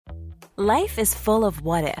Life is full of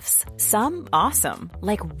what-ifs. Some awesome,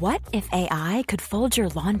 like what if AI could fold your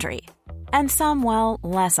laundry? And some, well,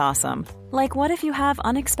 less awesome, like what if you have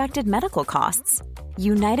unexpected medical costs?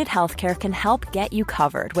 United Healthcare can help get you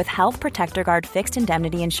covered with Health Protector Guard fixed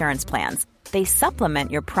indemnity insurance plans. They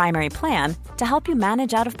supplement your primary plan to help you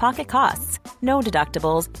manage out-of-pocket costs. No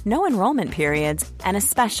deductibles, no enrollment periods, and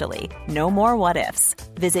especially no more what-ifs.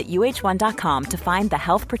 Visit UH1.com to find the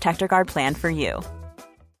Health Protector Guard plan for you.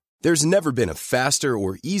 There's never been a faster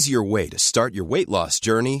or easier way to start your weight loss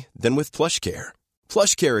journey than with PlushCare.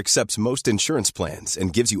 PlushCare accepts most insurance plans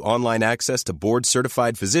and gives you online access to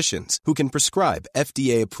board-certified physicians who can prescribe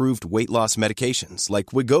FDA-approved weight loss medications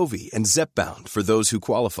like Wegovy and Zepbound for those who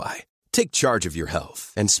qualify. Take charge of your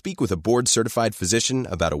health and speak with a board-certified physician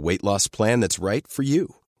about a weight loss plan that's right for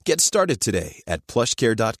you. Get started today at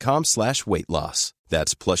plushcare.com/weightloss.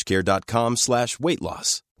 That's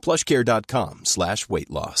plushcare.com/weightloss.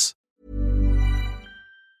 plushcare.com/weightloss.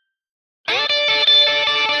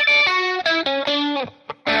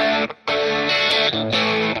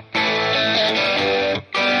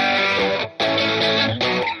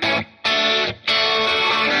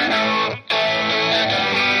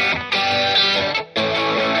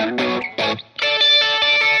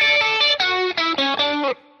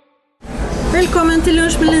 Välkommen till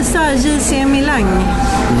Lunch med Lisa, JC Milang.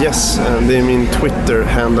 Yes, det är min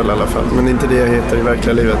Twitter-handle i alla fall. Men det är inte det jag heter i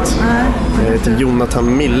verkliga livet. Jag heter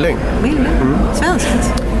Jonathan Milling. Milling?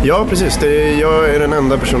 Svenskt? Ja, precis. Jag är den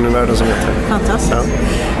enda personen i världen som heter det. Fantastiskt. Ja.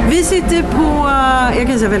 Vi sitter på, jag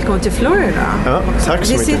kan säga välkommen till Florida. Ja, tack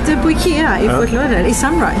så mycket. Vi sitter på Ikea i Fort Lauderdale, i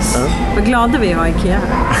Sunrise. Ja. Vad glada vi har Ikea.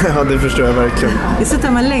 Ja, det förstår jag verkligen. Det är så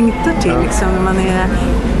att man längtar till liksom, när man är...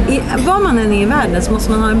 Var man än är i världen så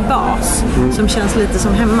måste man ha en bas som känns lite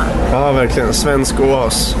som hemma. Ja, verkligen. Svensk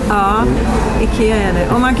oas. Ja, Ikea är det.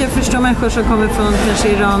 Och man kan förstå människor som kommer från kanske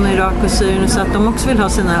Iran, Irak och Syrien så att de också vill ha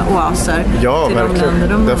sina oaser. Ja, till verkligen. De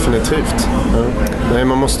länder definitivt. Ja. Nej,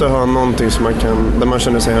 man måste ha någonting som man kan, där man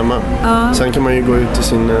känner sig hemma. Ja. Sen kan man ju gå ut i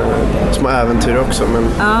sina små äventyr också. Men,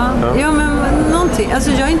 ja, men någonting.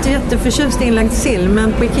 Alltså jag är inte jätteförtjust i inlagd sill,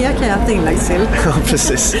 men på Ikea kan jag äta inlagd sill. Ja,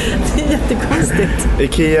 precis. Det är jättekonstigt.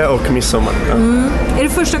 Ikea och midsommar. Ja. Är det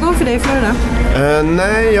första gången för dig i Florida?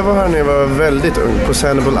 Nej, jag var här när jag var väldigt ung på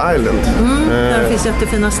Sanibel Island. Där finns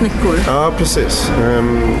jättefina snäckor. Ja, precis.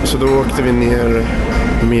 Så då åkte vi ner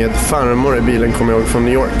med farmor i bilen, kommer jag ihåg, från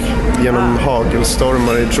New York. Genom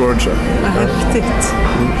hagelstormar i Georgia. Vad häftigt.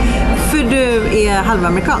 För du är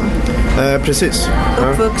halvamerikan? Precis.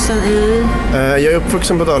 Uppvuxen i? Jag är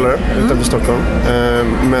uppvuxen på Dalarö utanför Stockholm.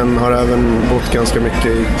 Men har även bott ganska mycket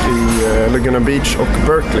i Laguna Beach och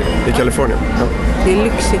Berkeley i Kalifornien. Ja. Det är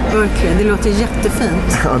lyxigt Berkeley, det låter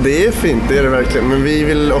jättefint. Ja, det är fint, det är det verkligen. Men vi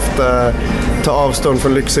vill ofta ta avstånd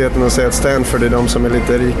från lyxigheten och säga att Stanford är de som är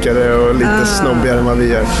lite rikare och lite snobbigare än vad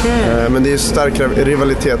vi är. Men det är stark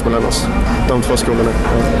rivalitet mellan oss, de två skolorna. Ja.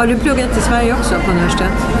 Har du pluggat i Sverige också på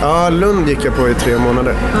universitet? Ja, Lund gick jag på i 3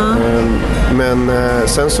 månader. Men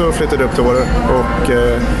sen så flyttade jag upp till Åre och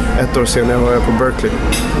 1 år senare var jag på Berkeley.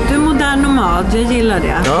 Du är modern nomad, jag gillar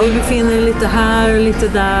det. Ja. Du befinner dig lite här och lite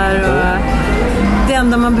där. Och det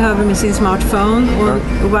enda man behöver med sin smartphone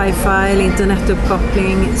och wifi eller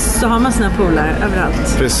internetuppkoppling, så har man sina polare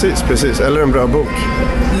överallt. Precis. Eller en bra bok.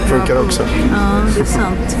 Funkar också. Ja, det är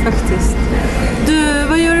sant faktiskt. Du,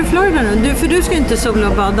 vad gör du i Florida nu? För du ska inte sola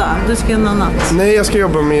och bada, du ska göra något annat. Nej, jag ska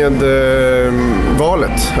jobba med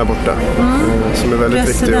valet här borta. Som är väldigt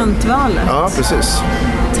viktigt. Presidentvalet. Ja, precis.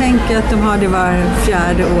 Tänk att de har det var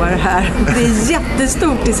 4:e år här. Det är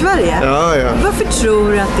jättestort i Sverige. Ja. Varför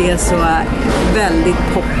tror du att det är så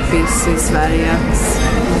väldigt poppis i Sverige?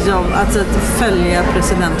 Alltså att följa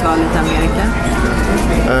presidentvalet i Amerika?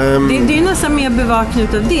 Det är nästan mer bevakning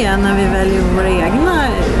av det när vi väljer våra egna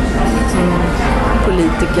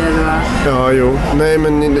politiker. Ja, jo. Nej,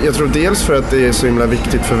 men jag tror dels för att det är så himla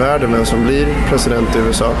viktigt för världen vem som blir president i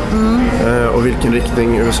USA. Och vilken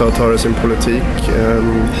riktning USA tar i sin politik.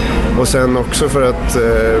 Och sen också för att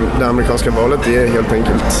det amerikanska valet är helt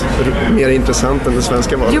enkelt mer intressant än det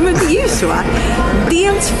svenska valet. Jo, men det är ju så.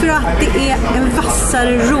 Dels för att det är en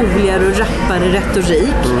vassare, roligare och rappare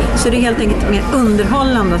retorik. Så det är helt enkelt mer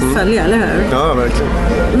underhållande att följa, eller hur? Ja, verkligen.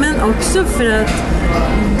 Men också för att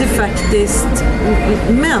det faktiskt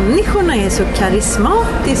människorna är så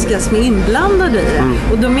karismatiska som är inblandade i det.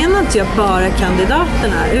 Och då menar inte jag bara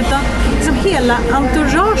kandidaterna, utan liksom hela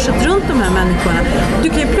entouraget runt de här människorna. Du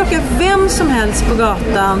kan ju plocka vem som helst på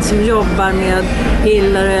gatan som jobbar med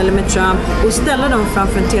Hillary eller med Trump och ställa dem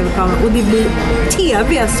framför en tv-kamera och det blir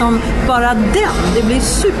tv som bara den. Det blir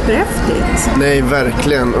superhäftigt. Nej,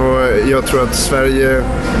 verkligen. Och jag tror att Sverige...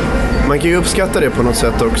 man kan ju uppskatta det på något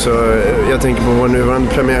sätt också. Jag tänker på vår nuvarande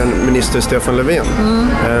premiärminister Stefan Löfven.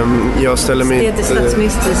 Jag ställer mig inte... Det är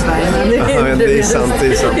statsminister i Sverige. Ja, det är sant.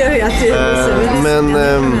 Jag vet ju. Men...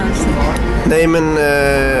 Nej, men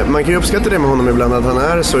man kan ju uppskatta det med honom ibland, att han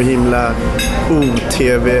är så himla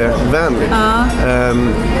OTV-vänlig.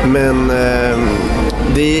 Men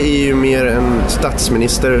det är ju mer en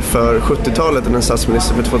statsminister för 70-talet än en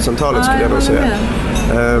statsminister för 2000-talet, skulle jag nog säga.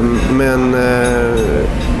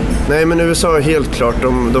 Nej, men USA är helt klart,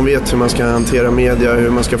 de vet hur man ska hantera media, hur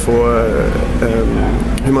man ska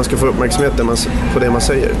få uppmärksamhet på det man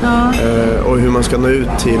säger. Och hur man ska nå ut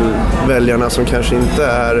till väljarna som kanske inte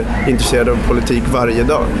är intresserade av politik varje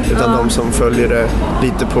dag, utan de som följer det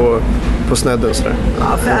lite på snedden sådär.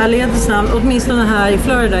 Ja, för ärlighetens namn, åtminstone här i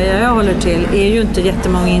Florida där jag håller till, är ju inte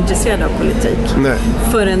jättemånga intresserade av politik. Nej.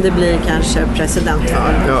 Förrän det blir kanske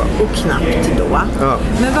presidentval. Och knappt då. Ja.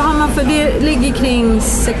 Men vad har man för, det ligger kring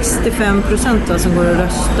 65% som går och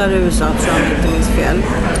röstar i USA, tror jag inte minns fel.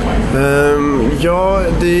 Ja,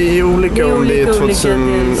 det är olika om det är 2000,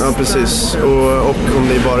 olika, ja precis, och om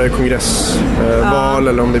det bara är kongressval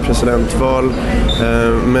eller om det är presidentval.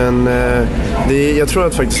 Men jag tror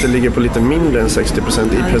att faktiskt det ligger på lite mindre än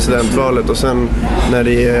 60% i presidentvalet, och sen när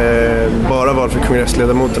det är bara val för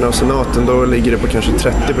kongressledamoterna och senaten, då ligger det på kanske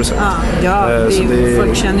 30%.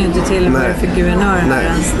 Folk känner ju inte till vad det är för guvernörer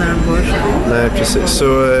ens när de bor. Nej, precis. Så,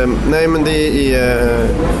 nej, men det är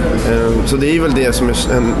så det är väl det som är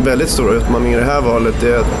en väldigt stor utmaning i det här valet,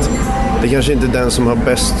 det är att det kanske inte är den som har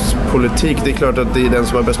bäst politik. Det är klart att det är den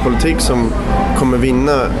som har bäst politik som kommer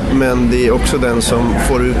vinna, men det är också den som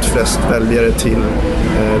får ut flest väljare till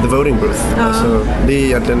the voting booth. Alltså, det är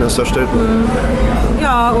egentligen den största utmaningen.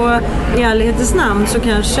 Ja, och i ärlighetens namn så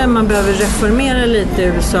kanske man behöver reformera lite i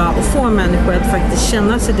USA och få människor att faktiskt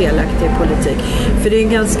känna sig delaktiga i politik. För det är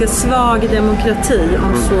en ganska svag demokrati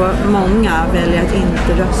om så många väljer att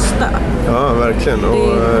inte rösta. Ja, verkligen.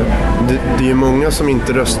 Och det är ju många som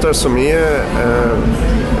inte röstar som är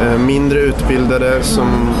mindre utbildade, som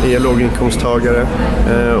är låginkomsttagare,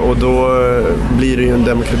 och då blir det ju en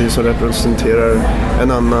demokrati som representerar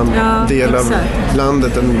en annan del av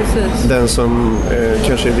landet än den som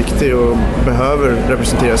kanske är viktig och behöver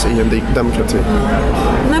representeras i en demokrati.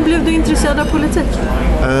 När blev du intresserad av politik?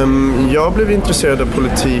 Jag blev intresserad av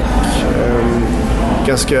politik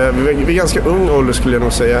vid ganska ung ålder, skulle jag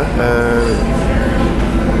nog säga.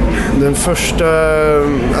 Den första,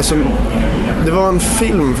 alltså det var en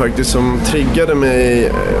film faktiskt som triggade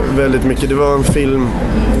mig väldigt mycket. Det var en film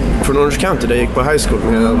från Orange County där jag gick på high school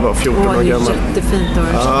när jag var 14 år gammal. Det är jättefint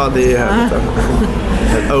Orange. Ja, det är härligt.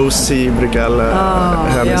 OC brukar alla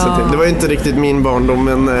hänvisa till. Det var inte riktigt min barndom,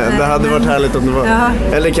 men det hade varit härligt om det var.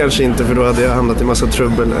 Eller kanske inte, för då hade jag hamnat i massa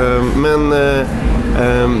trubbel. Men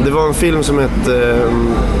det var en film som hette...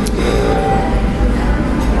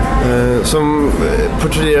 som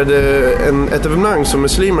porträtterade ett evenemang som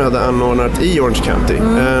muslimer hade anordnat i Orange County.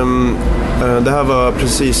 Det här var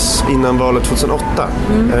precis innan valet 2008.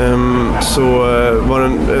 Så var det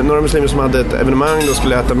några muslimer som hade ett evenemang. De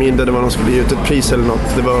skulle äta middag, det var de skulle ge ut ett pris eller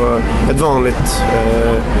något. Det var ett vanligt...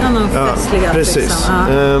 precis.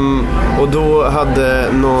 Liksom. Och då hade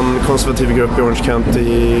någon konservativ grupp i Orange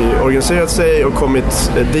County organiserat sig och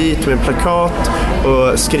kommit dit med plakat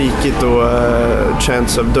och skrikit och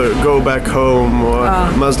chants of go back home och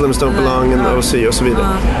Muslims don't belong in OC och så vidare.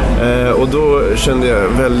 Och då kände jag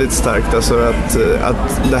väldigt starkt alltså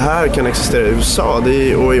att det här kan existera i USA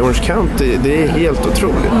och i Orange County, det är helt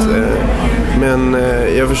otroligt. Men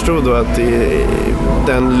jag förstod då att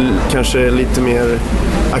den kanske lite mer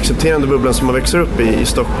accepterande bubblan som man växer upp i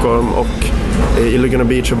Stockholm och i Laguna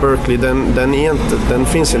Beach och Berkeley, den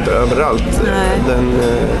finns inte överallt.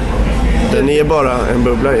 Den är bara en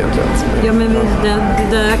bubbla egentligen. Ja, men det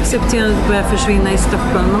där accepterandet börjar försvinna i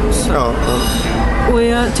Stockholm också. Ja. Och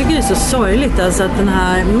jag tycker det är så sorgligt alltså, att den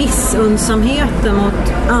här missundsamheten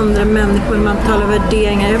mot andra människor, man talar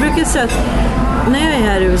värderingar. Jag brukar säga att när jag är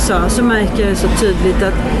här i USA så märker jag så tydligt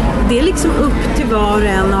att det är liksom upp till var och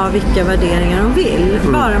en av vilka värderingar de vill.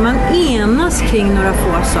 Bara man enas kring några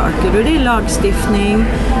få saker. Och det är lagstiftning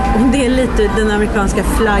och det är lite den amerikanska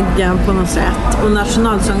flaggan på något sätt. Och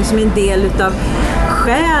nationalsång som är en del utav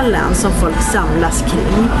själen som folk samlas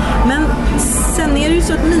kring. Men sen är det ju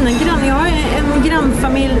så att jag har en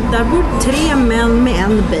grannfamilj, där bor 3 män med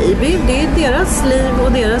en baby. Det är deras liv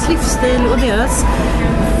och deras livsstil och deras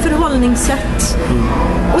förhållningssätt.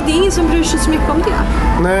 Och det är ingen som bryr sig så mycket om det.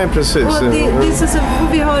 Nej, precis. Och det är så,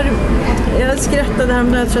 och vi har, jag skrattade här,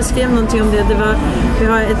 jag tror jag skrev någonting om det.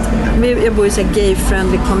 Jag bor i så här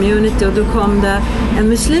gay-friendly community, och då kom det en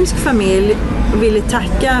muslimsk familj och ville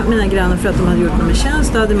tacka mina grannar för att de hade gjort någon med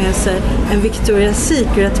tjänst och hade med sig en Victoria's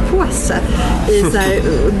Secret-påse i så här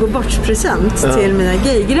gå-bort-present till mina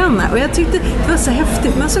gaygrannar. Och jag tyckte det var så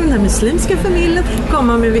häftigt. Man såg den här muslimska familjen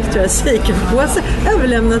komma med Victoria's Secret-påse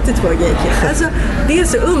överlämnat till 2 gaykillar. Alltså, det är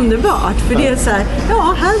så underbart, för det är så här,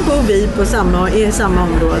 ja, här bor vi i samma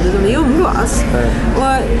område och vi umgås. Och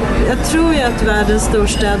jag tror ju att världens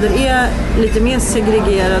storstäder är lite mer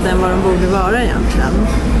segregerade än vad de borde vara egentligen.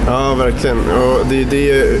 Ja, verkligen. Och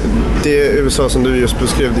det USA som du just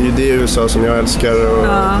beskrev, det är ju det USA som jag älskar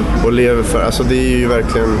och lever för. Alltså det är ju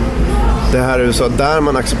verkligen det här USA där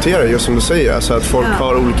man accepterar, just som du säger, alltså att folk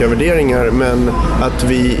har olika värderingar, men att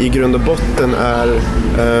vi i grund och botten är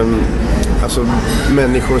alltså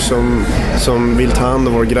människor som vill ta hand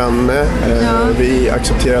om vår granne. Vi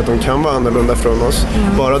accepterar att de kan vara annorlunda från oss.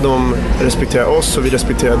 Bara de respekterar oss och vi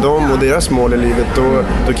respekterar dem och deras mål i livet,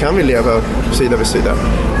 då kan vi leva sida vid sida.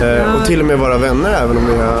 Och till och med vara vänner även om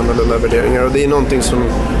vi har annorlunda värderingar. Och det är någonting som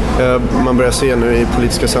man börjar se nu i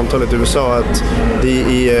politiska samtalet i USA, att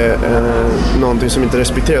det är någonting som inte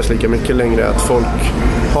respekteras lika mycket längre, att folk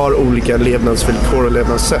har olika levnadsvillkor och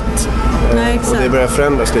levnadssätt. Nej, och det börjar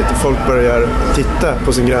förändras lite. Folk börjar titta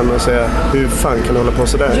på sin granne och säga, hur fan kan du hålla på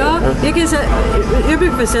sådär? Ja, jag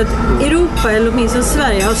brukar säga att Europa, eller åtminstone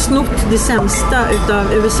Sverige, har snott det sämsta utav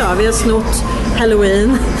USA. Vi har snott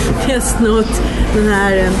Halloween, vi har snott den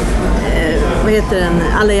här, vad heter den,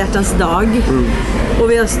 Alla hjärtans dag.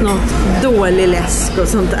 Och vi har snott dålig läsk och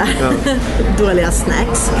sånt där. Ja. Dåliga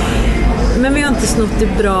snacks. Men vi har inte snott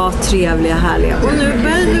det bra, trevliga, härliga. Och nu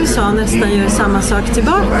börjar USA nästan göra samma sak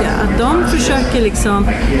tillbaka. Att de försöker liksom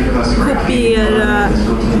kopiera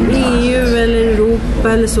EU eller Europa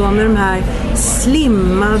eller så med de här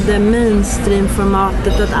slimmade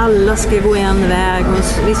mainstream-formatet, att alla ska gå en väg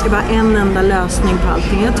och vi ska bara ha en enda lösning på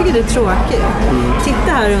allting. Jag tycker det är tråkigt.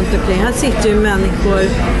 Titta här runt omkring. Här sitter ju människor,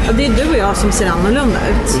 det är du och jag som ser annorlunda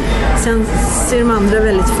ut. Sen ser de andra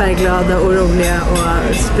väldigt färgglada och roliga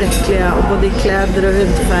och spräckliga och både i kläder och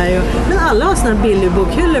hudfärg. Men alla har såna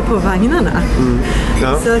billigbokhyllor på vagnarna.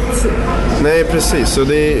 Ja. Så att... Nej, precis. Och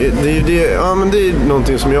det är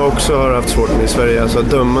någonting som jag också har haft svårt med i Sverige. Alltså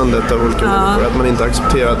dömandet av olika människor. Att man inte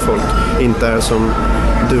accepterar att folk inte är som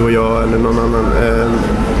du och jag eller någon annan.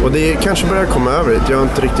 Och det kanske börjar komma över hit. Jag har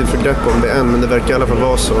inte riktigt fått grepp om det än, men det verkar i alla fall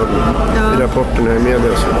vara så i rapporterna i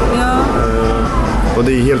media och så. Ja. Och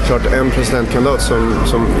det är helt klart en presidentkandidat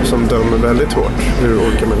som dömer väldigt hårt hur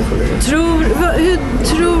olika människor lever.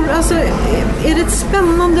 Alltså, är det ett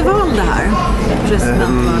spännande val det här?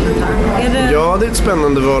 Presidentvalet här? Ja, det är ett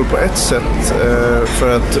spännande val på ett sätt,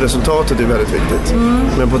 för att resultatet är väldigt viktigt.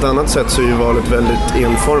 Men på ett annat sätt så är ju valet väldigt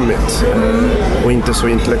enformigt och inte så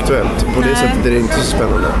intellektuellt. På det sättet är det inte så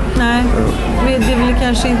spännande. Nej, det är väl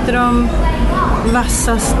kanske inte de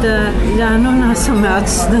vassaste hjärnorna som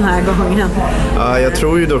möts den här gången. Ja, jag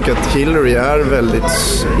tror ju dock att Hillary är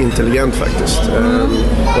väldigt intelligent faktiskt.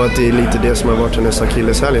 Och att det är lite det som har varit hennes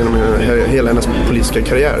akilleshäl genom hela hennes politiska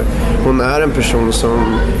karriär. Hon är en person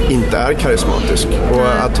som inte är karismatisk.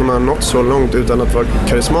 Och att hon har nått så långt utan att vara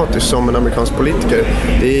karismatisk som en amerikansk politiker,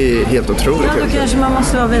 det är helt otroligt. Ja, då kanske man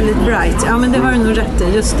måste vara väldigt bright. Ja, men det har du nog rätt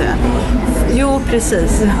i, just det. Jo,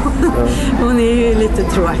 precis. Hon är ju lite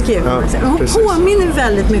tråkig. Hon påminner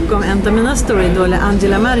väldigt mycket om en av mina stora idoler,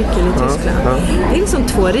 Angela Merkel i Tyskland. Det är liksom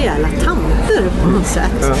 2 rejäla tanter på något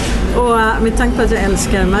sätt. Och med tanke på att jag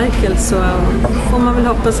älskar Merkel så får man väl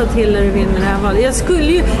hoppas att Hillary vinner det här valet. Jag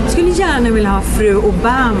skulle gärna vilja ha fru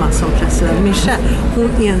Obama som president. Michelle, hon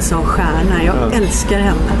är en sån stjärna. Jag älskar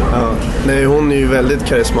henne. Nej, hon är ju väldigt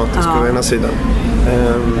karismatisk på ena sidan.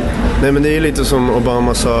 Nej, men det är ju lite som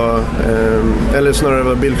Obama sa, eller snarare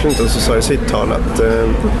vad Bill Clinton som sa i sitt tal, att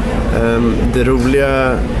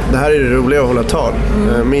det här är det roliga att hålla tal.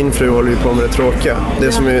 Min fru håller ju på med det tråkiga.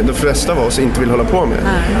 Det som de flesta av oss inte vill hålla på med.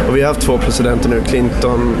 Och vi har haft 2 presidenter nu,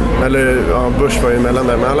 Clinton, eller Bush var ju emellan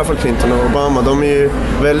där, men i alla fall Clinton och Obama, de är ju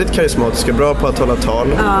väldigt karismatiska, bra på att hålla tal,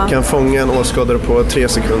 kan fånga en åskådare på 3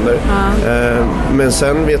 sekunder. Men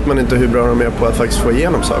sen vet man inte hur bra de är på att faktiskt få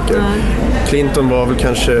igenom saker. Clinton var väl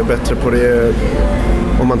kanske bättre på det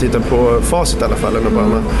om man tittar på facit i alla fall än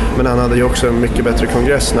Obama. Men han hade ju också en mycket bättre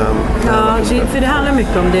kongress när han för det handlar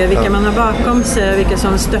mycket om det. Vilka man har bakom sig, vilka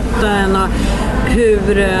som stöttar en och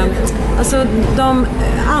hur Alltså de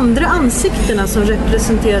andra ansiktena som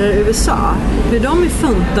representerar USA, hur de är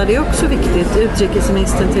funtade är också viktigt.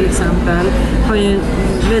 Utrikesministern till exempel har ju en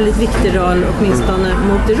väldigt viktig roll åtminstone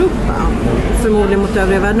mot Europa. Förmodligen mot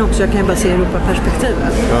övriga världen också, jag kan ju bara se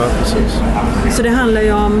Europaperspektivet. Ja, precis. Så det handlar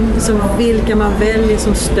ju om vilka man väljer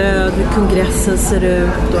som stöd, hur kongressen ser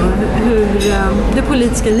ut och hur det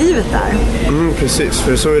politiska livet är. Precis,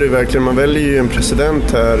 för så är det verkligen. Man väljer ju en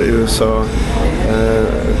president här i USA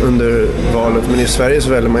under valet, men i Sverige så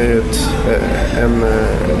väljer man ju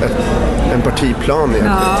en partiplan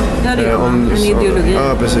egentligen. Ja, det är en ideologi.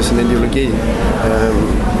 Ja, precis, en ideologi.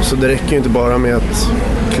 Så det räcker ju inte bara med att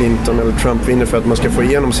Clinton eller Trump vinner för att man ska få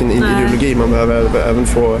igenom sin ideologi. Man behöver även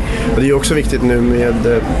få, och det är ju också viktigt nu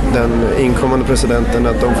med den inkommande presidenten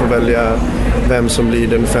att de får välja vem som blir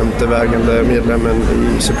den femte vägande medlemmen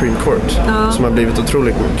i Supreme Court, som har blivit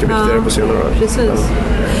otroligt mycket viktigare på senare år. Precis.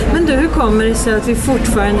 Men du, hur kommer det sig att vi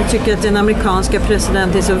fortfarande tycker att den amerikanska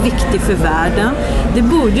presidenten är så viktig för världen? Det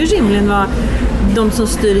borde ju rimligen vara de som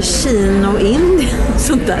styr i Kina och Indien,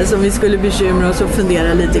 sånt där som vi skulle bekymra oss och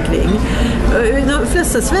fundera lite kring. De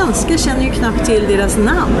flesta svenskar känner ju knappt till deras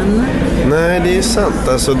namn. Nej, det är sant.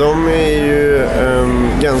 Alltså, de är ju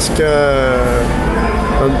ganska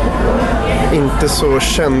inte så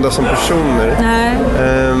kända som personer. Nej.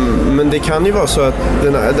 Men det kan ju vara så att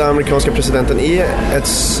den amerikanska presidenten är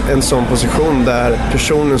en sån position där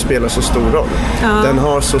personen spelar så stor roll. Ja. Den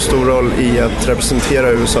har så stor roll i att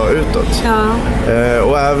representera USA utåt. Ja.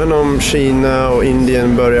 Och även om Kina och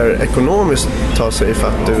Indien börjar ekonomiskt ta sig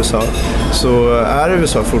ifatt USA, så är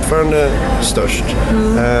USA fortfarande störst.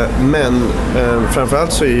 Men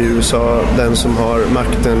framförallt så är USA den som har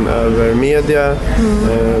makten över media.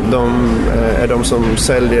 De är de som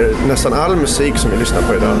säljer nästan all musik som vi lyssnar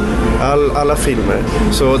på idag. Alla filmer.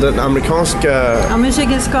 Så den amerikanska... Ja,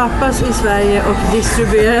 musiken skapas i Sverige och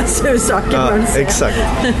distribueras i USA, kan man säga. Exakt.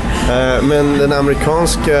 Men den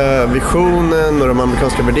amerikanska visionen och de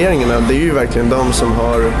amerikanska värderingarna, det är ju verkligen de som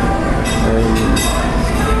har...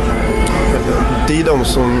 Det är de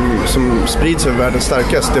som sprids över världen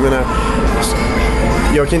starkast. Jag menar...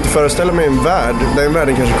 Jag kan inte föreställa mig en värld, den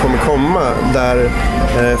världen kanske kommer komma, där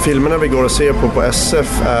filmerna vi går och ser på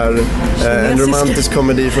SF är en romantisk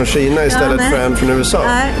komedi från Kina istället för en från USA.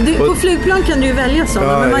 Nej, på flygplan kan du ju välja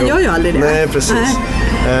sådana, men man gör ju aldrig det. Nej, precis.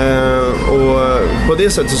 Och på det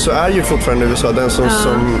sättet så är ju fortfarande USA den som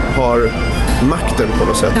har makten på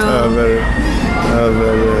något sätt över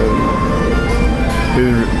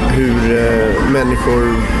hur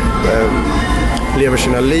människor lever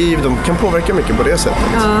sina liv. De kan påverka mycket på det sättet.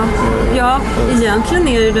 Ja, egentligen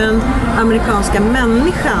är det den amerikanska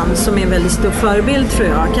människan som är en väldigt stor förebild, tror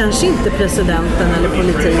jag. Kanske inte presidenten eller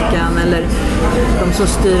politiken eller de som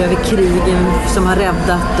styr över krigen som har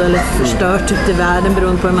räddat eller förstört ute i världen,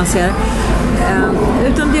 beroende på hur man ser.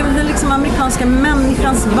 Utan det är väl den liksom amerikanska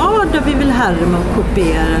människans vardag vi vill härma och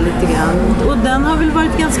kopiera lite grann. Och den har väl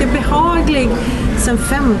varit ganska behaglig sedan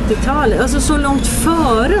 50-talet. Alltså så långt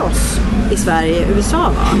före oss i Sverige, USA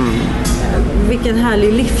var. Vilken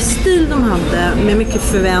härlig livsstil de hade, med mycket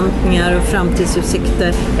förväntningar och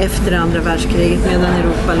framtidsutsikter efter andra världskriget, medan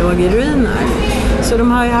Europa låg i ruiner. Så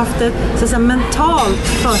de har ju haft ett så att säga, mentalt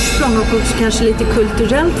försprång och också kanske lite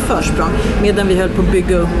kulturellt försprång, medan vi höll på att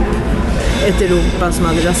bygga upp ett Europa som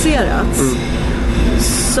hade raserats.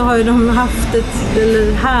 Så har ju de haft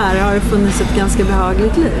här har det funnits ett ganska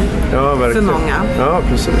behagligt liv. Ja, verkligen. För många. Ja,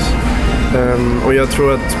 precis. Och jag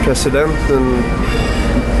tror att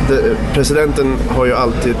presidenten har ju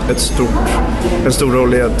alltid en stor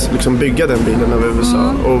roll i att liksom bygga den bilden av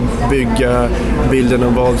USA och bygga bilden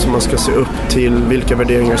av vad som man ska se upp till, vilka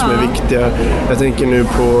värderingar som är viktiga. Jag tänker nu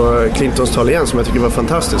på Clintons tal igen, som jag tycker var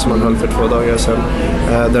fantastiskt, som han höll för 2 dagar sedan,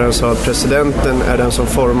 där han sa att presidenten är den som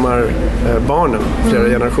formar barnen flera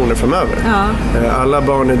generationer framöver. Alla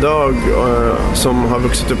barn idag som har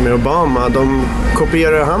vuxit upp med Obama, de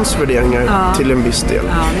kopierar hans värderingar till en viss del.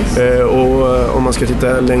 Och om man ska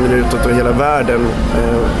titta längre utåt och hela världen,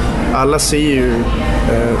 alla ser ju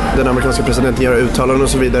den amerikanska presidenten göra uttalanden och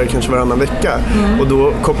så vidare kanske varannan vecka. Och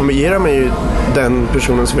då kopierar man ju den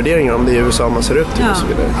personens värderingar, om det är USA man ser ut till och så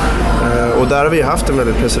vidare. Och där har vi haft en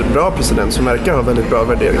väldigt bra president som verkar ha väldigt bra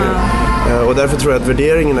värderingar. Och därför tror jag att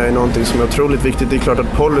värderingarna är någonting som är otroligt viktigt. Det är klart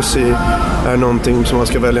att policy är någonting som man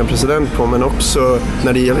ska välja en president på, men också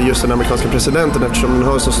när det gäller just den amerikanska presidenten, eftersom den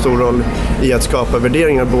har så stor roll i att skapa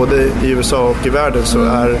värderingar både i USA och i världen, så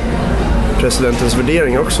är presidentens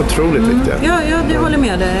värderingar också otroligt viktiga. Ja, jag håller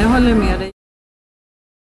med dig. Jag håller med dig.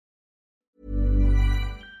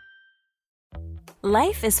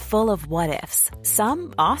 Life is full of what-ifs.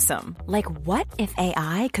 Some awesome, like what if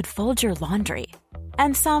AI could fold your laundry?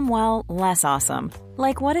 And some, well, less awesome.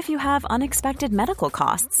 Like what if you have unexpected medical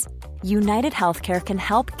costs? United Healthcare can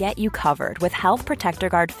help get you covered with Health Protector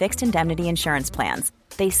Guard fixed indemnity insurance plans.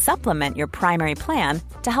 They supplement your primary plan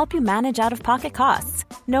to help you manage out-of-pocket costs.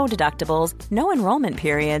 No deductibles, no enrollment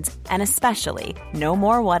periods, and especially no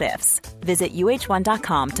more what-ifs. Visit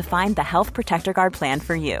uh1.com to find the Health Protector Guard plan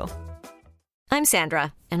for you. I'm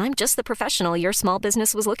Sandra, and I'm just the professional your small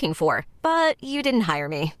business was looking for. But you didn't hire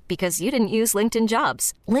me because you didn't use LinkedIn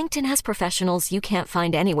Jobs. LinkedIn has professionals you can't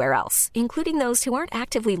find anywhere else, including those who aren't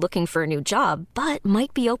actively looking for a new job, but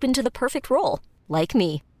might be open to the perfect role, like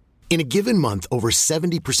me. In a given month, over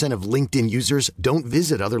 70% of LinkedIn users don't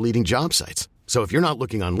visit other leading job sites. So if you're not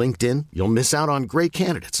looking on LinkedIn, you'll miss out on great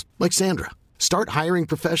candidates like Sandra. Start hiring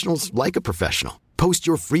professionals like a professional. Post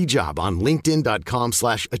your free job on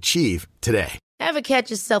linkedin.com/achieve today. Ever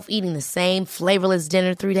catch yourself eating the same flavorless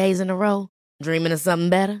dinner 3 days in a row? Dreaming of something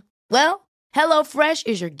better? Well, HelloFresh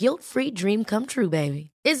is your guilt-free dream come true, baby.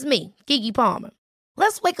 It's me, Keke Palmer.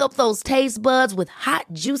 Let's wake up those taste buds with hot,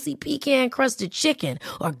 juicy pecan-crusted chicken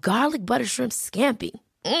or garlic butter shrimp scampi.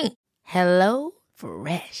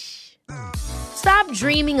 HelloFresh. Stop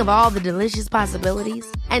dreaming of all the delicious possibilities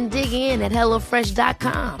and dig in at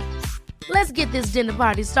HelloFresh.com. Let's get this dinner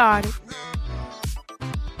party started.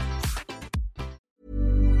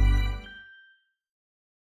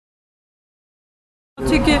 Jag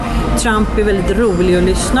tycker Trump är väldigt rolig att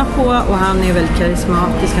lyssna på och han är väldigt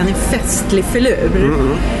karismatisk, han är festlig filur.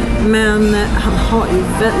 Men han har ju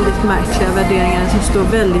väldigt märkliga värderingar som står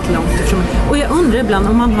väldigt långt ifrån. Och jag undrar ibland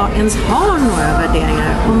om man ens har några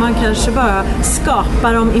värderingar. Om man kanske bara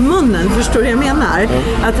skapar dem i munnen, förstår du vad jag menar?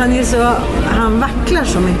 Att han vacklar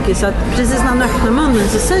så mycket så att precis när han öppnar munnen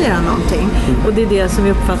så säger han någonting. Och det är det som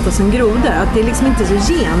vi uppfattar som grodor. Att det är liksom inte så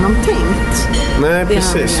genomtänkt. Nej,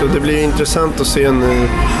 precis. Och det blir ju intressant att se nu.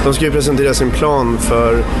 De ska ju presentera sin plan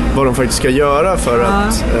för vad de faktiskt ska göra för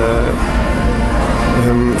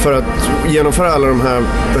att genomföra alla de här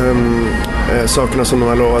sakerna som de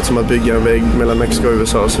har lovat, som att bygga en vägg mellan Mexiko och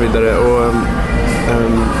USA och så vidare. Och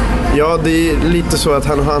ja, det är lite så att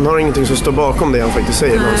han har ingenting som står bakom det han faktiskt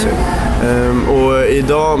säger någonsin. Och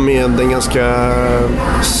idag med en ganska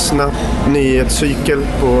snabb nyhetscykel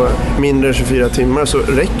på mindre än 24 timmar så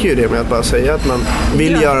räcker ju det med att bara säga att man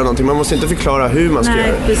vill göra någonting. Man måste inte förklara hur man ska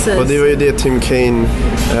göra. Precis. Och det var ju det Tim Kaine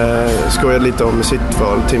skojade lite om i sitt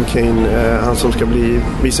val. Tim Kaine, han som ska bli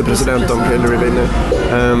vicepresident om Hillary vinner.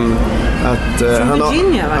 Från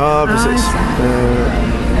Virginia, va? Ja, precis.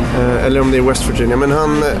 Eller om det är West Virginia. Men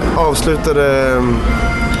han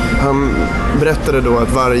berättade då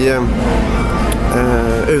att varje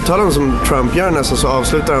uttalande som Trump gör nästan så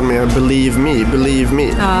avslutar han med believe me.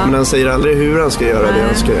 Ja. Men han säger aldrig hur han ska göra det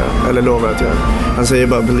han ska göra. Eller lovar att göra. Han säger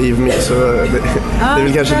bara believe me. Så det är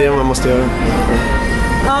väl kanske det man måste göra.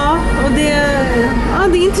 Ja, och det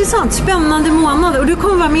är intressant. Spännande månad. Och du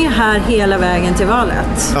kommer vara med här hela vägen till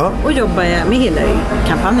valet. Ja. Och jobba med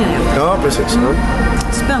Hillary-kampanjen. Ja, precis.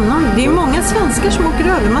 Spännande. Det är ju många svenskar som åker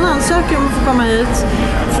över. Man ansöker om att få komma hit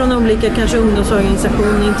från olika kanske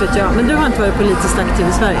ungdomsorganisationer, inte vet jag. Men du har inte varit politiskt aktiv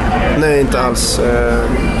i Sverige? Nej, inte alls.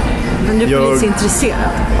 Men du är politiskt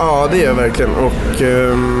intresserad? Ja, det är jag verkligen. Och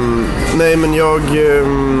nej, men jag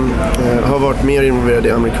har varit mer involverad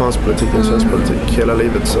i amerikansk politik än svensk politik hela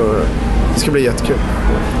livet. Så det ska bli jättekul.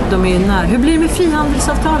 De är ju nära. Hur blir det med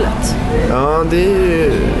frihandelsavtalet? Ja, det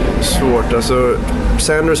är svårt. Alltså,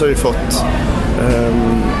 Sanders har ju fått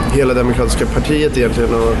hela demokratiska partiet egentligen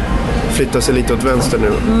att flytta sig lite åt vänster nu.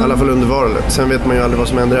 I alla fall under valet. Sen vet man ju aldrig vad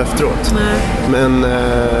som händer efteråt. Nej. Men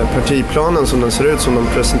partiplanen som den ser ut, som de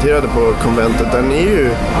presenterade på konventet, den är ju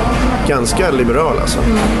ganska liberal alltså.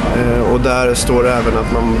 Och där står det även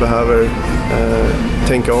att man behöver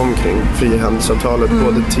tänka om kring frihandelsavtalet,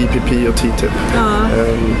 både TPP och TTIP.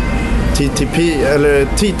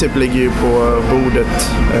 TTIP ligger ju på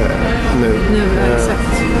bordet nu.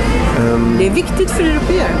 Exakt. Det är viktigt för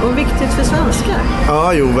européer och viktigt för svenskar.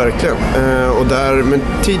 Ja, jo, verkligen. Men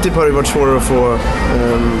TTIP har ju varit svårare att få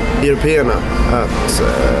européerna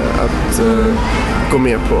att gå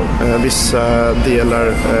med på. Vissa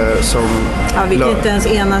delar som... Ja, vi kan inte ens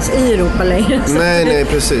enas i Europa längre. Nej,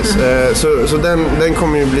 precis. Så den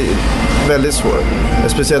kommer ju bli väldigt svår.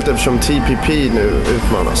 Speciellt eftersom TPP nu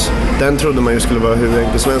utmanas. Den trodde man ju skulle vara hur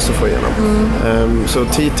enkelt som helst att få igenom. Så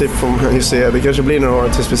TTIP får man ju se. Det kanske blir några år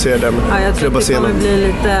tills vi ser den klubbas igenom. Jag tror det kommer bli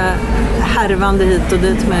lite härvande hit och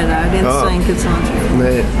dit med det där. Det är inte så enkelt som man tror.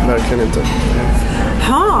 Nej, verkligen inte.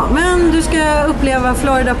 Ja, men du ska uppleva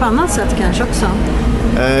Florida på annat sätt kanske också?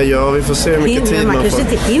 Ja, vi får se hur mycket tid man får. kanske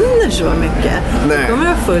inte hinner så mycket. Nej. Det kommer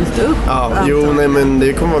att vara fullt upp. Ja, men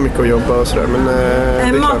det kommer vara mycket att jobba och sådär.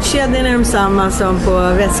 Men matkedjorna är de samma som på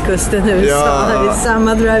västkusten i USA. Ja. Det är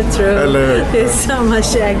samma drive-thru. Det är samma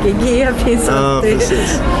käkig. Finns alltid.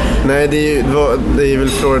 Precis. Nej, det är väl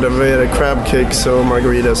Florida. Vad är det? Crab cakes och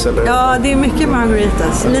margaritas? Eller? Ja, det är mycket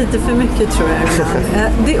margaritas. Lite för mycket tror jag.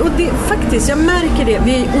 Faktiskt, jag märker det.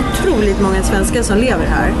 Vi är otroligt många svenskar som lever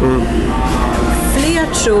här. Fler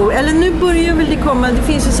tror, eller nu börjar väl det komma, det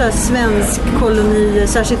finns ju så här svensk kolonier,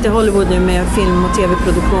 särskilt i Hollywood nu med film- och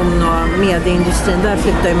tv-produktion och medieindustrin, där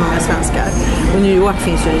flyttar ju många svenskar. Och New York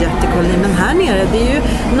finns ju en jättekoloni, men här nere, det är ju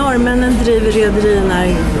norrmännen driver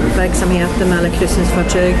rederinärverksamheten med alla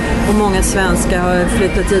kryssningsfartyg och många svenskar har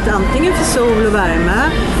flyttat hit antingen för sol och värme,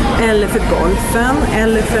 eller för golfen,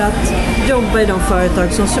 eller för att jobba i de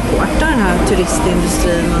företag som supportar den här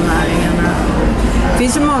turistindustrin och näringarna. Det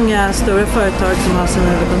finns så många stora företag som har sina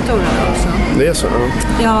huvudkontor här också. Det är så?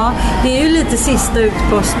 Ja, det är ju lite sista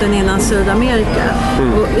utposten innan Sydamerika.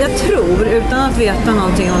 Och jag tror, utan att veta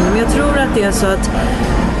någonting om det, men jag tror att det är så att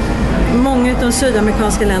många av de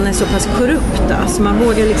sydamerikanska länderna är så pass korrupta så man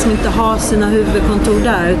vågar liksom inte ha sina huvudkontor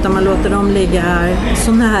där, utan man låter dem ligga här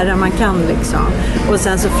så nära man kan liksom. Och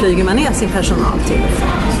sen så flyger man ner sin personal till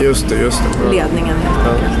just det. Ledningen helt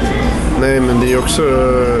enkelt. Nej, men det är också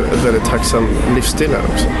ett väldigt tacksam livsstil här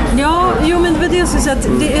också. Ja, men det var det jag skulle säga. Att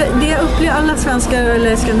det jag upplever alla svenskar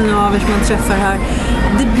eller skandinaver som man träffar här,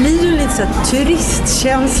 det blir ju lite så här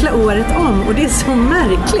turistkänsla året om. Och det är så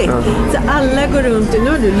märkligt. Så alla går runt, nu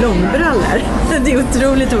har du långbrallor. Det är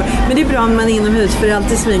otroligt. Men det är bra om man är inomhus, för det är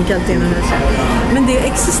alltid svinkallt inomhus. Men det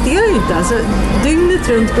existerar ju inte. Alltså, dygnet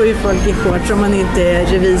runt går ju folk i shorts om man inte är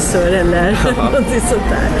revisor eller något sånt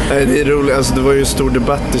där. Nej, det är roligt. Alltså, det var ju en stor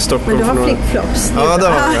debatt i Stockholm. Men du har flipflops. Ja, det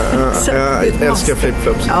har jag. Jag älskar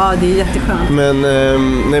flipflops. Ja, det är jätteskönt.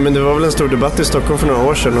 Men det var väl en stor debatt i Stockholm för några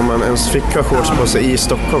år sedan om man ens fick ha shorts på sig i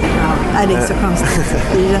Stockholm. Ja, det är så konstigt.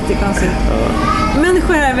 Det är jättekonstigt.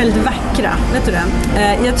 Människor är väldigt vackra, vet du det?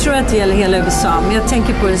 Jag tror att det gäller hela USA, men jag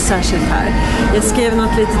tänker på det särskilt här. Jag skrev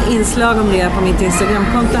något litet inslag om det på mitt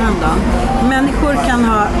Instagramkonto häromdagen. Människor kan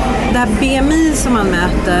ha det här BMI som man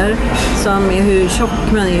mäter, som är hur tjock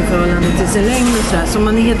man är i förhållande till sin längd och sådär, som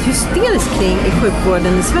man är helt hysterisk kring i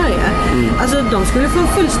sjukvården i Sverige. Alltså de skulle få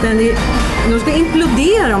de skulle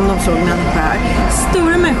implodera om de såg människor här.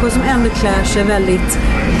 Stora människor som ändå klär sig väldigt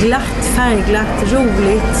glatt, färgglatt,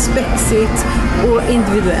 roligt, spexigt och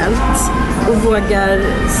individuellt och vågar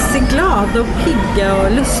se glada och pigga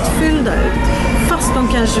och lustfyllda ut. Fast de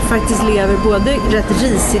kanske faktiskt lever både rätt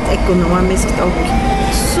risigt ekonomiskt och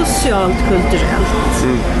socialt, kulturellt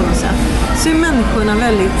på något sätt. Så är människorna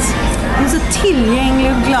väldigt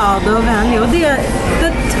tillgängliga och glada och vänliga. Och det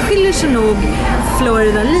skiljer sig nog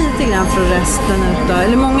Florida lite grann från resten utav,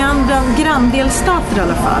 eller många andra granndelstater i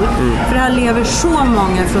alla fall. För här lever så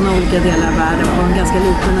många från olika delar av världen på en ganska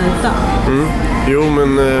liten yta. Jo,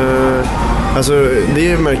 men alltså,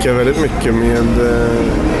 det märker jag väldigt mycket med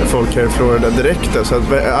folk här i Florida direkt. Alltså,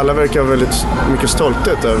 att alla verkar ha väldigt mycket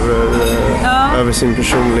stolthet över sin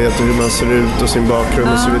personlighet och hur man ser ut och sin bakgrund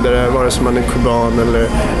och så vidare. Vare sig man är kuban eller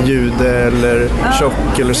jude eller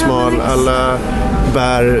tjock eller smal. Alla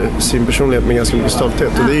bär sin personlighet med ganska mycket stolthet.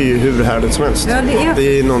 Och det är ju hur härligt som helst.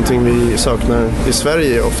 Det är någonting vi saknar i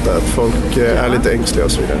Sverige ofta. Att folk är lite ängsliga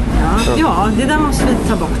och så vidare. Ja, det där måste vi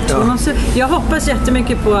ta bort. Jag hoppas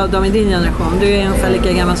jättemycket på dem i din generation. Du är ungefär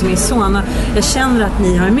lika gammal som min son. Jag känner att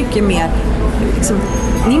ni har mycket mer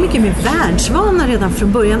ni är mycket mer världsvana redan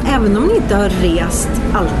från början, även om ni inte har rest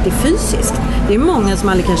alltid fysiskt. Det är många som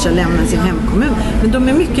aldrig kanske har lämnat sin hemkommun, men de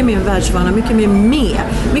är mycket mer världsvana, mycket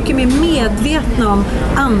mer medvetna om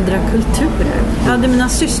andra kulturer. Jag hade mina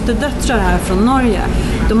systerdöttrar här från Norge.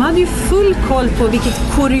 De hade ju full koll på vilket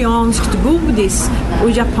koreanskt godis och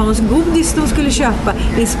japanskt godis de skulle köpa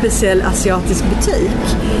i en speciell asiatisk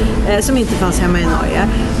butik som inte fanns hemma i Norge.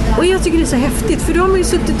 Och jag tycker det är så häftigt, för då har man ju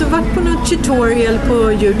suttit och varit på någon tutorial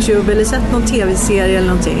på YouTube eller sett någon tv-serie eller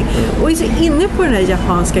någonting och är så inne på den här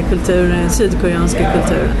japanska kulturen, sydkoreanska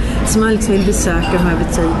kulturen, så man liksom vill besöka de här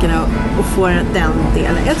butikerna och få den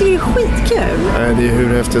delen. Jag tycker det är skitkul. Det är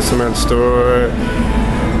hur häftigt som helst.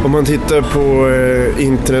 Och om man tittar på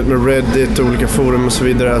internet med Reddit och olika forum och så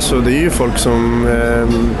vidare, så det är ju folk som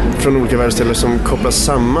från olika världsdelar som kopplas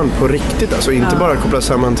samman på riktigt. Alltså inte bara kopplas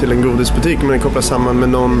samman till en godisbutik, men kopplas samman med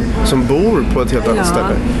någon som bor på ett helt annat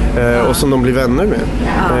ställe och som de blir vänner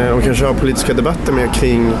med. Och kanske har politiska debatter med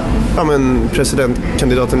kring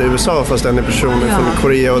presidentkandidaten i USA, fast en är personen från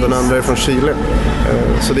Korea och den andra är från Chile.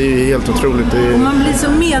 Så det är helt otroligt. Och man blir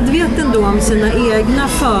så medveten då om sina egna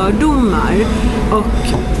fördomar och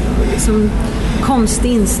liksom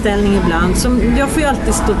konstig inställning ibland. Som, jag får ju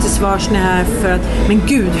alltid stå till svars när jag är för att, men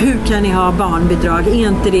gud, hur kan ni ha barnbidrag? Är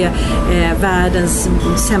inte det världens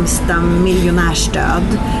sämsta miljonärstöd?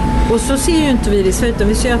 Och så ser ju inte vi det i Sverige, utan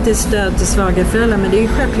vi ser att det är stöd till svaga föräldrar, men det är ju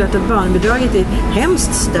självklart att barnbidraget är ett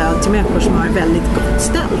hemskt stöd till människor som har väldigt gott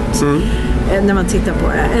ställt. När man tittar på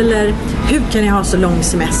det. Eller hur kan ni ha så lång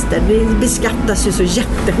semester? Det beskattas ju så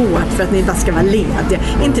jättehårt för att ni bara ska vara lediga.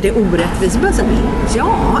 Är inte det orättvist? Bara så,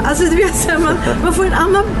 ja, alltså du vet, så man får en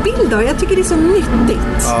annan bild av. Jag tycker det är så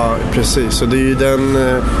nyttigt. Ja, precis. Och det är ju den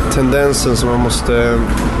tendensen som man måste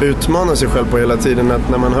utmana sig själv på hela tiden. Att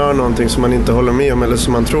när man hör någonting som man inte håller med om, eller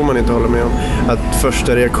som man tror man inte håller med om, att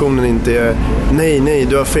första reaktionen inte är nej,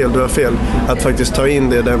 du har fel. Att faktiskt ta in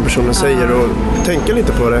det den personen säger och tänka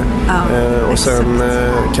lite på det. Och sen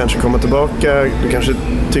kanske komma tillbaka. Du kanske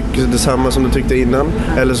tycker detsamma som du tyckte innan.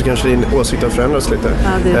 Eller så kanske din åsikt har förändrats lite.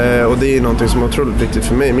 Och det är någonting som är otroligt viktigt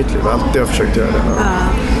för mig i mitt liv. Alltid har försökt göra det.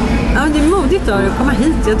 Ja, det är modigt då att komma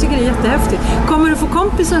hit. Jag tycker det är jättehäftigt. Kommer du få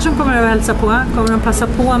kompisar som kommer att hälsa på? Kommer de passa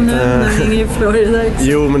på nu när vi är i Florida?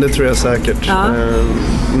 Jo, men det tror jag säkert. Ja.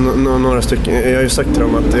 Några stycken. Jag har ju sagt till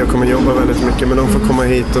dem att jag kommer jobba väldigt mycket, men de får komma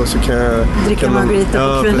hit och så kan jag... Dricka margarita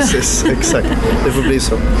på kvällen. Ja, precis. Exakt. Det får bli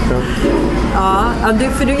så. Ja,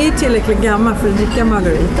 för du är ju tillräckligt gammal för att dricka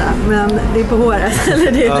margarita, men det är på håret.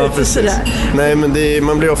 Eller det är lite sådär. Nej, men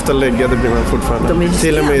man blir ofta läggad, det blir man fortfarande.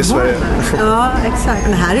 Till och med i Sverige. Ja, exakt.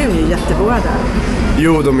 Men här är de ju jättehårda.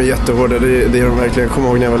 Jo, de är jättehårda. Det är de verkligen. Jag kommer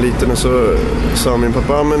ihåg när jag var liten och så sa min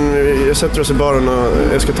pappa, men jag sätter oss i baren och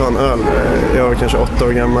jag ska ta en öl. Jag var kanske 8 år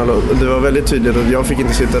gammal och det var väldigt tydligt att jag fick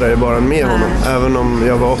inte sitta där i baren med honom. Även om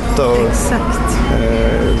jag var 8 och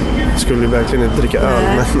skulle verkligen inte dricka öl.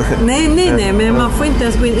 Nej, men man får inte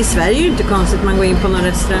ens gå in. I Sverige är det ju inte konstigt att man går in på någon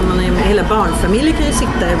restaurang. Hela barnfamiljen kan ju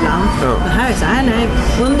sitta ibland. Det här är så här, nej,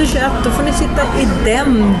 under 21 då får ni sitta i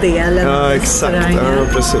den delen. Ja, exakt. Ja,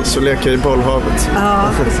 precis. Så leka i bollhavet. Ja,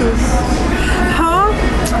 precis.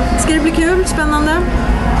 Ska det bli kul? Spännande?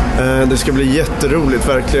 Det ska bli jätteroligt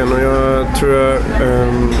verkligen, och jag tror jag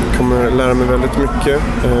kommer lära mig väldigt mycket.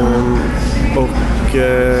 Och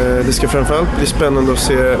det ska framförallt bli spännande att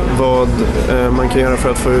se vad man kan göra för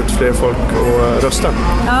att få ut fler folk och rösta.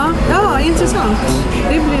 Ja, intressant.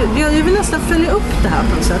 Jag vill nästan följa upp det här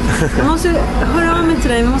på något sätt. Jag måste höra av mig till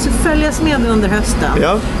dig. Vi måste följas med under hösten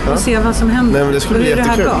och se vad som händer. Nej, men det skulle bli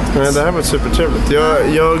jättekul. Det här var supertrevligt.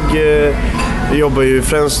 Jag jobbar ju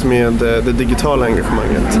främst med det digitala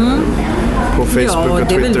engagemanget på Facebook och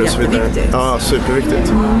Twitter och så vidare. Ja,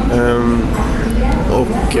 superviktigt. Och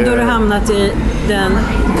då har du hamnat i den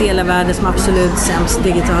del av världen som absolut sämst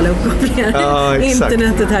digitala uppkopplingar. Ja, exakt.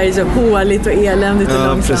 Internetet här är så håligt och eländigt och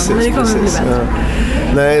långsamt. Precis, men det kommer att bli bättre.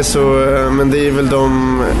 Nej, men det är väl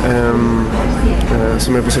de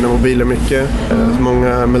som är på sina mobiler mycket.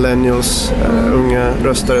 Många millennials, unga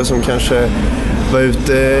röstare som kanske var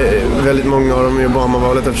ute, väldigt många av dem i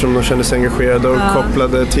Obama-valet eftersom de kände sig engagerade och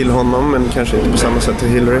kopplade till honom, men kanske inte på samma sätt till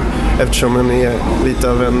Hillary eftersom hon är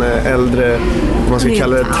lite av en äldre, man ska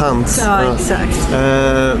kalla det tant. Ja, exakt.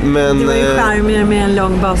 Men det var ju charmigare med en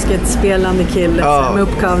lång basketspelande kille med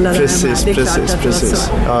uppkavlade precis.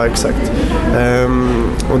 Ja, exakt.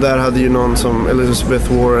 Och där hade ju någon som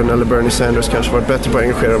Elizabeth Warren eller Bernie Sanders kanske varit bättre på att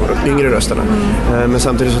engagera de yngre röstarna. Men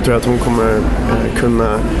samtidigt så tror jag att hon kommer kunna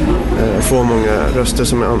få många röster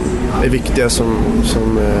som är viktiga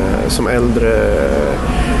som äldre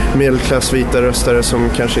medelklass vita röstare som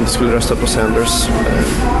kanske inte skulle rösta på Sanders.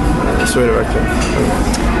 Så är det verkligen.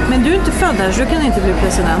 Men du är inte född här så du kan inte bli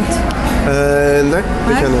president? Nej,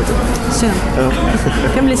 det kan jag inte. Synd.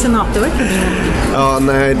 Du kan bli senator. Ja,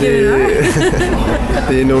 nej,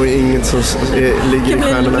 det är nog inget som ligger i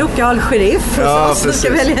stjärnorna. Du kan bli lokal sheriff hos oss.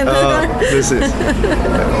 Ska välja precis.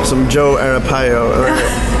 Som Joe Arpaio.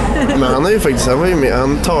 Men han var ju med.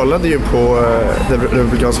 Han talade ju på det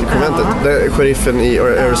republikanska konventet, sheriffen i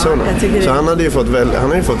Arizona. Så han hade ju fått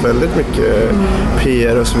väldigt mycket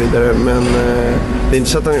PR och så vidare, men det är inte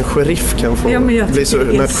så att en sheriff kan få bli så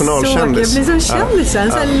nationalkändis. Jag blir så kändis,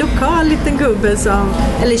 en sån här lokal liten gubbe som,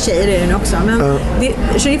 eller tjejer är den också, men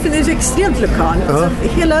sheriffen är så extremt lokal. Alltså,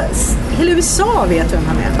 hela USA vet vem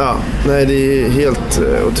han är. Ja, nej, det är helt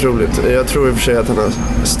otroligt. Jag tror i och för sig att han har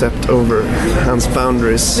stepped over hans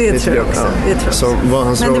boundaries. Det tror jag också. Som vad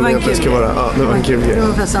hans roll egentligen ska vara. Ja, det var en kul grej.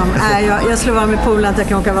 Jag slår vara med polen att jag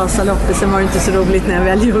kan åka Vasaloppet, sen var det inte så roligt när jag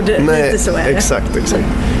väl gjorde det. Nej, lite så är det. Exakt.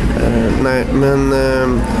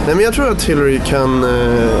 Men jag tror att Hillary kan...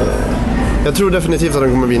 jag tror definitivt att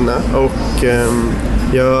han kommer vinna. Och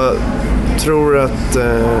jag tror att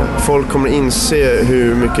folk kommer inse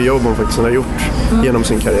hur mycket jobb hon faktiskt har gjort genom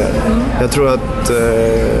sin karriär. Jag tror att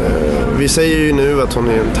vi säger ju nu att hon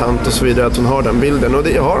är en tant och så vidare, att hon har den bilden, och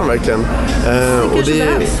det har hon verkligen. Och det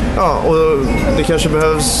behövs. Ja, och det kanske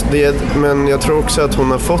behövs det, men jag tror också att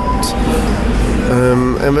hon har fått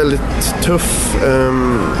en väldigt tuff...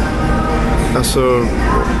 Alltså,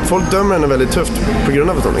 folk dömer henne väldigt tufft på grund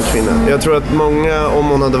av att hon är kvinna. Jag tror att många, om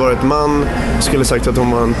hon hade varit man, skulle sagt att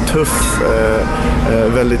hon var en tuff,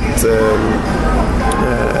 väldigt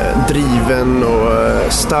driven och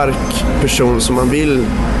stark person som man vill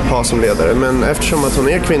ha som ledare. Men eftersom att hon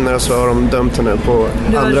är kvinna så har de dömt henne på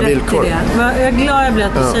andra villkor. Jag är glad över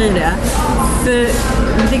att du säger det. För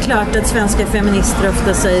det är klart att svenska feminister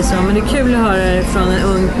ofta säger så, men det är kul att höra det från en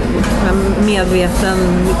ung, medveten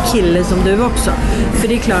kille som du också. För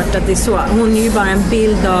det är klart att det är så. Hon är ju bara en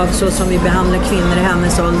bild av så som vi behandlar kvinnor i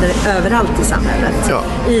hennes ålder överallt i samhället. Ja.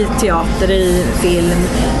 I teater, i film,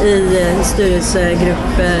 i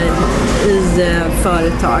styrelsegrupper, i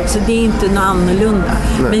företag. Så det är inte något annorlunda.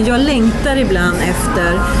 Nej. Men jag längtar ibland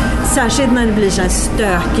efter, särskilt när det blir så här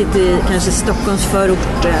stökigt i kanske Stockholms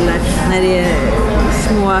förorter, eller när det är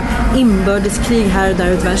små inbördeskrig här och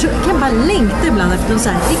där utvärlden, så kan jag bara längta ibland efter en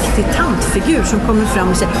sån här riktig tantfigur som kommer fram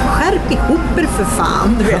och säger skärp ihop er för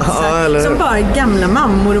fan, du vet, ja, som bara gamla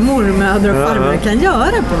mammor och mormödrar och farmor kan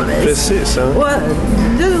göra på något vis. Precis, ja. Och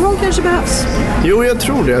hon kanske behövs. Jo, jag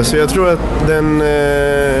tror det. Så jag tror att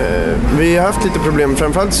vi har haft lite problem,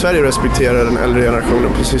 framförallt i Sverige, att respektera den äldre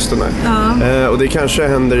generationen på sistone. Ja. Och det kanske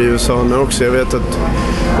händer i USA nu också. Jag vet att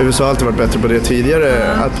USA har alltid varit bättre på det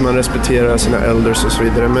tidigare, att man respekterar sina elders och så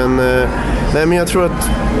vidare. Men, men jag tror att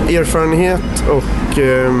erfarenhet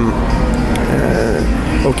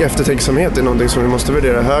och eftertänksamhet är någonting som vi måste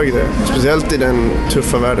värdera högre. Speciellt i den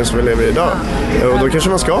tuffa världen som vi lever i idag. Och då kanske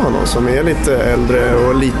man ska ha någon som är lite äldre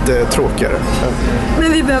och lite tråkigare. Ja.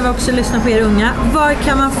 Men vi behöver också lyssna på er unga. Var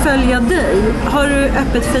kan man följa dig? Har du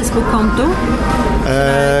öppet Facebook-konto?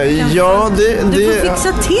 Ja, du får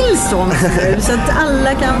fixa till sånt nu så att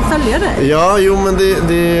alla kan följa dig. Ja, jo, men det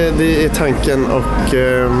är tanken, och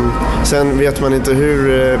sen vet man inte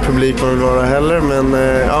hur publik man vill vara heller,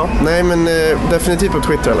 men definitivt på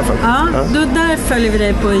Twitter i alla fall. Ja, då där följer vi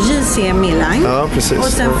dig på JC Millang. Ja, precis. Och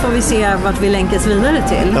sen får vi se vart vi länkas vidare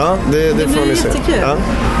till. Ja, det får ni se. Det blir jättekul. Ja.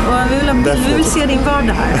 Och vi vill se din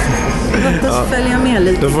vardag här. Låt oss följa med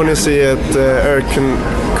lite. Då får ni se ett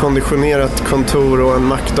airconditionerat kontor och en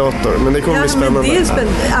Mac-dator. Men det kommer bli spännande. Men det är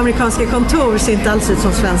spännande. Amerikanska kontor ser inte alls ut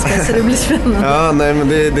som svenska, så det blir spännande. Ja, nej, men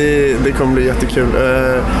det kommer bli jättekul.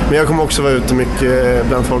 Men jag kommer också vara ute mycket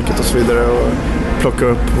bland folket och så vidare och plocka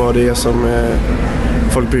upp vad det är som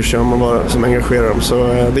folk bryr sig om och vad som engagerar dem.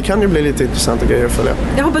 Så det kan ju bli lite intressanta grejer att följa.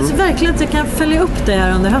 Jag hoppas verkligen att jag kan följa upp det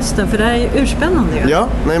här under hösten, för det här är ju urspännande. Ju. Ja,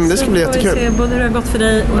 nej, men det ska bli jättekul. Så får vi se både hur det har gått för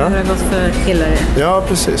dig och hur det har gått för Hillary. Ja,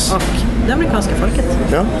 precis. Och det amerikanska folket.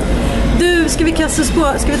 Ja. Du, ska vi kasta oss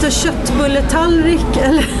på? Ska vi ta köttbulletallrik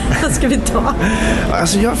eller vad ska vi ta?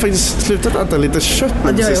 Alltså jag har faktiskt slutat äta lite kött.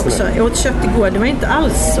 Ja, det har jag också. Jag åt kött igår. Det var inte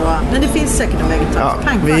alls så. Men det finns säkert en vegetarisk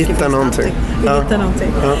pannkaka. Vi hittar någonting. Hittar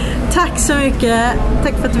någonting. Ja. Tack så mycket.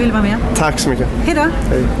 Tack för att du ville vara med. Tack så mycket. Hej då.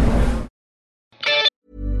 Hej.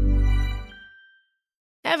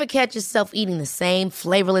 Ever catch yourself eating the same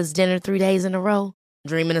flavorless dinner 3 days in a row?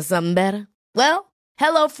 Dreaming of something better? Well,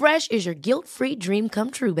 HelloFresh is your guilt-free dream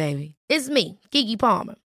come true, baby. It's me, Keke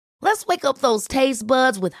Palmer. Let's wake up those taste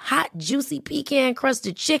buds with hot, juicy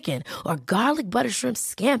pecan-crusted chicken or garlic butter shrimp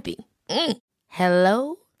scampi.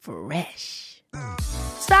 Hello Fresh.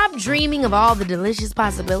 Stop dreaming of all the delicious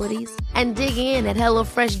possibilities and dig in at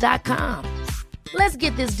HelloFresh.com. Let's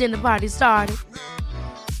get this dinner party started.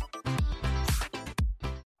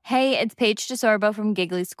 Hey, it's Paige DeSorbo from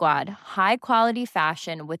Giggly Squad. High quality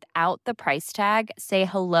fashion without the price tag. Say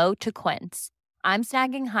hello to Quince. I'm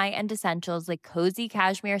snagging high-end essentials like cozy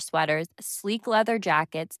cashmere sweaters, sleek leather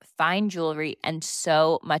jackets, fine jewelry, and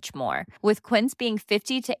so much more. With Quince being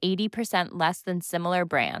 50 to 80% less than similar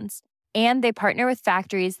brands. And they partner with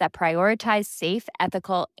factories that prioritize safe,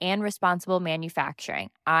 ethical, and responsible manufacturing.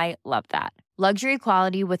 I love that. Luxury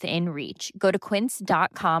quality within reach. Go to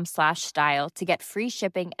quince.com/style to get free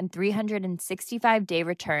shipping and 365-day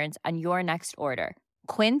returns on your next order.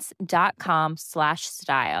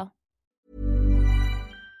 Quince.com/style.